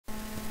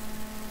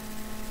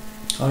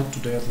Hi,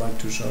 today I'd like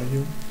to show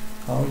you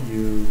how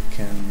you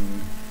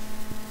can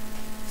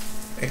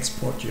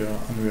export your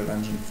Unreal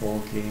Engine 4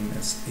 game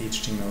as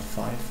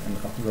HTML5 and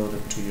upload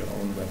it to your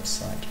own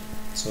website.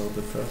 So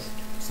the first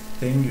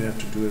thing you have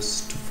to do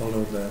is to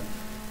follow the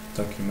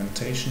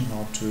documentation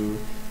how to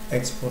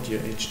export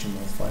your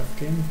HTML5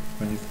 game.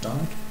 When you've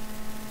done it,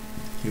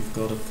 you've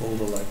got a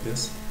folder like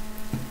this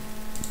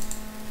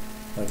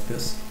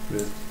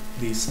with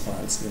these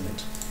files in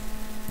it.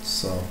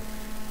 So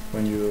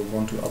when you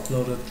want to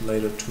upload it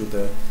later to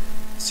the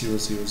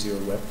 000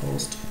 web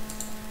host,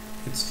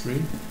 it's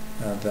free.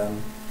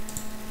 Then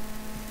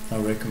I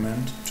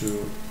recommend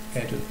to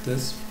edit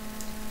this.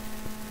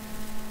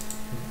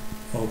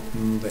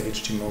 Open the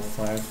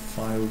HTML5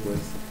 file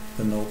with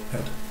the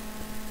notepad,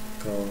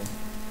 go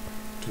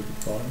to the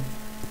bottom,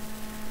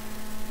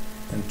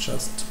 and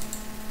just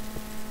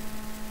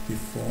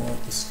before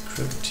the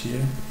script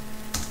here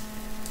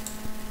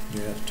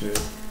you have to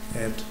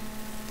add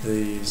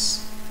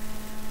these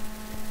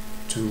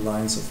 2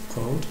 lines of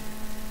code.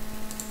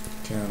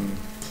 You can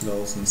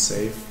close and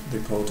save. The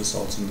code is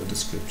also in the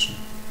description.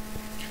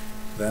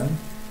 Then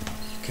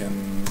you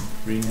can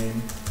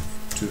rename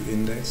to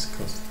index,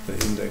 because the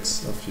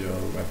index of your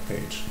web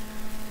page.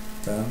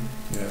 Then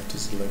you have to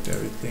select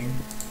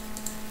everything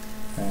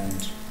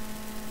and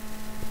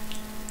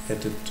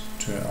add it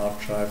to an hard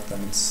drive,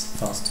 then it's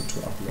faster to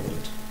upload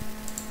it.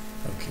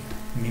 Okay.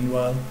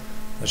 Meanwhile,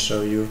 I'll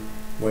show you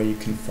where you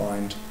can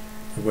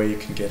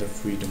get a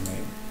free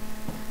domain.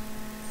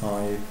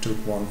 I took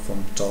one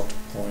from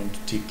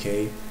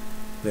 .tk.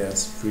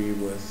 That's free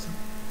with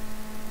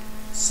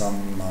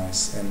some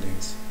nice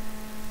endings.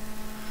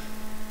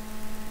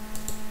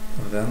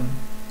 Then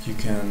you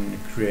can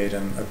create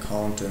an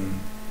account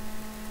in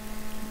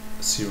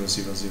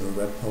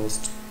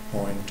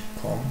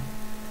 000webhost.com,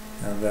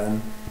 and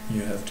then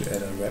you have to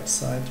add a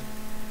website,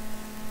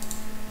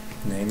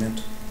 name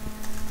it,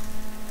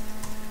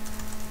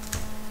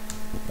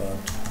 but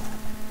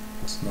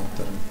it's not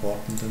that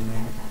important, the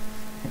name.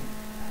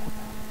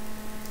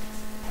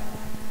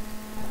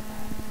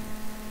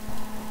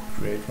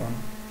 Create one.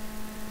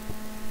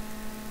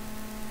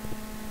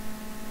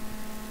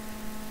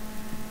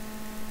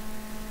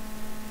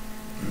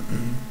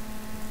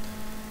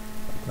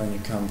 When you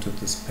come to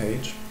this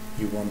page,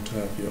 you want to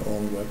have your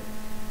own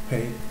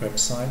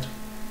website,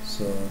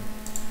 so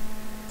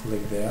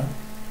click there.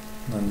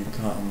 Then you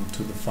come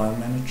to the file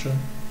manager.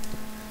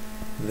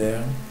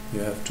 There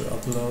you have to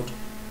upload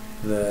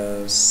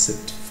the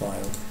zipped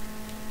file,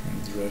 and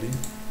it's ready.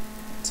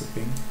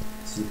 Zipping.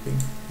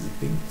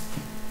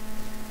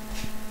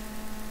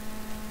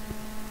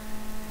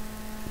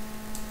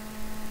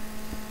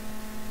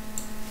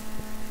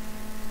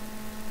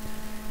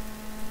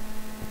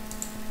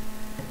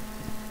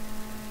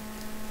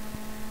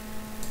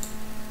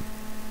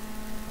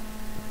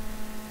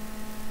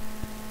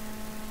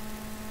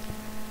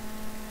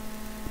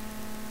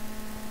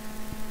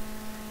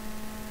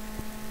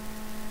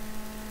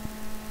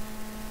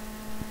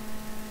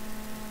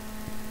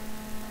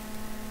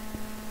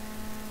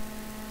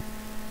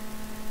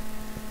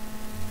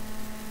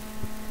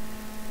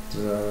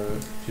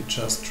 You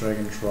just drag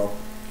and drop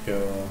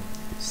your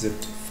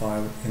zipped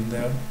file in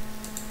there,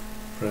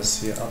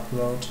 press here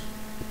upload,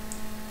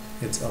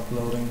 it's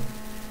uploading,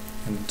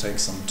 and it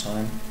takes some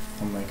time.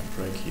 I'll make a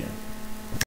break here.